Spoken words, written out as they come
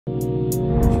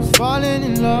falling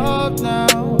in love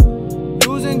now,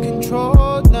 losing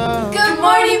control now. Good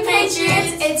morning,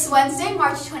 Patriots! It's Wednesday,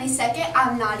 March 22nd.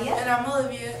 I'm Nadia. And I'm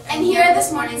Olivia. And here are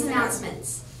this morning's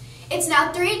announcements. It's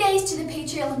now 3 days to the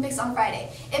Patriot Olympics on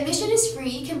Friday. Admission is free,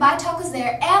 you can buy tacos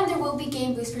there, and there will be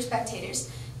game booths for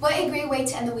spectators. What a great way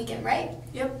to end the weekend, right?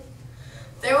 Yep.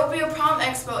 There will be a prom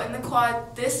expo in the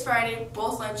quad this Friday,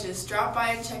 both lunches. Drop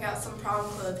by and check out some prom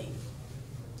clothing.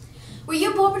 Were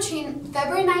you bold between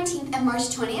February 19th and March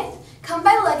 20th? Come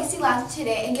by the Legacy Lounge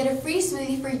today and get a free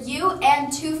smoothie for you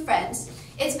and 2 friends.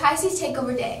 It's Pisces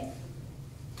Takeover Day.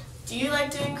 Do you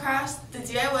like doing crafts? The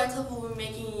DIY Club will be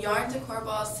making yarn decor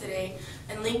balls today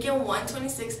in Lincoln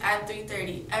 126 at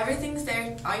 3:30. Everything's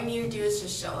there. All you need to do is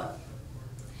just show up.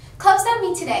 Clubs that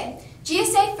meet today.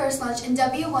 GSA First Lunch in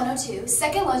W102,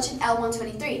 Second Lunch in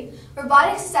L123.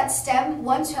 Robotics is at STEM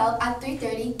 112 at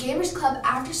 3:30. Gamers Club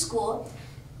after school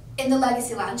in the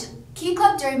Legacy Lounge. Key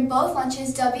Club during both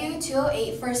lunches,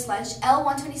 W208 First Lunch,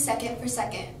 L122 for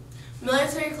second.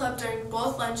 Military Club during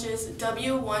both lunches,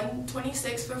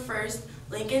 W126 for first,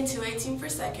 Lincoln 218 for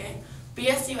second.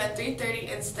 BSU at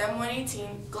 3:30 and STEM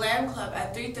 118. Glam Club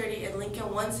at 3:30 and Lincoln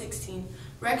 116.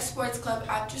 Rec Sports Club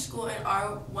after school in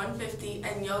R150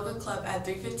 and Yoga Club at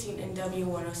 3:15 in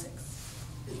W106.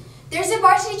 There's a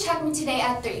varsity track meet today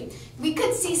at 3. We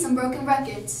could see some broken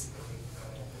records.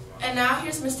 And now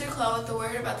here's Mr. Clow with the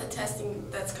word about the testing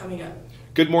that's coming up.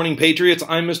 Good morning, Patriots.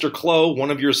 I'm Mr. Clow,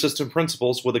 one of your assistant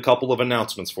principals, with a couple of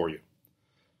announcements for you.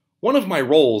 One of my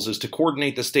roles is to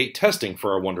coordinate the state testing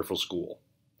for our wonderful school.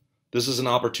 This is an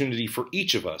opportunity for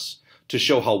each of us to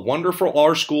show how wonderful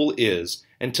our school is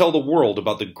and tell the world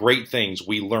about the great things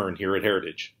we learn here at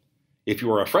Heritage. If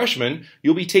you are a freshman,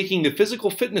 you'll be taking the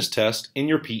physical fitness test in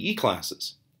your PE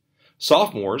classes.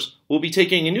 Sophomores will be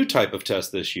taking a new type of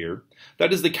test this year.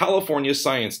 That is the California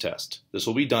Science Test. This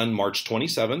will be done March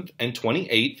 27th and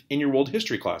 28th in your World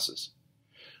History classes.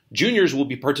 Juniors will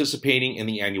be participating in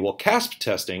the annual CASP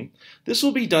testing. This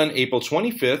will be done April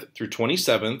 25th through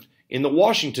 27th in the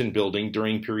Washington building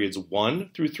during periods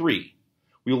 1 through 3.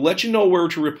 We will let you know where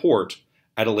to report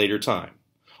at a later time.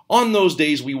 On those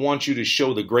days, we want you to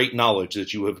show the great knowledge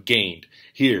that you have gained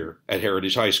here at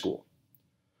Heritage High School.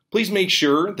 Please make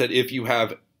sure that if you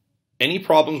have any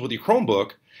problems with your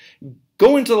Chromebook,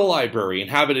 go into the library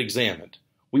and have it examined.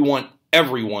 We want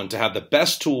everyone to have the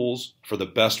best tools for the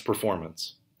best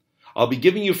performance. I'll be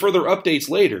giving you further updates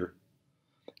later.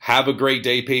 Have a great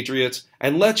day, Patriots,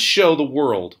 and let's show the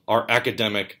world our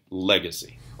academic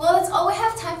legacy. Well, that's all we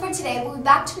have time for today. We'll be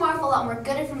back tomorrow for a lot more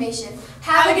good information.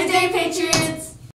 Have a good day, Patriots!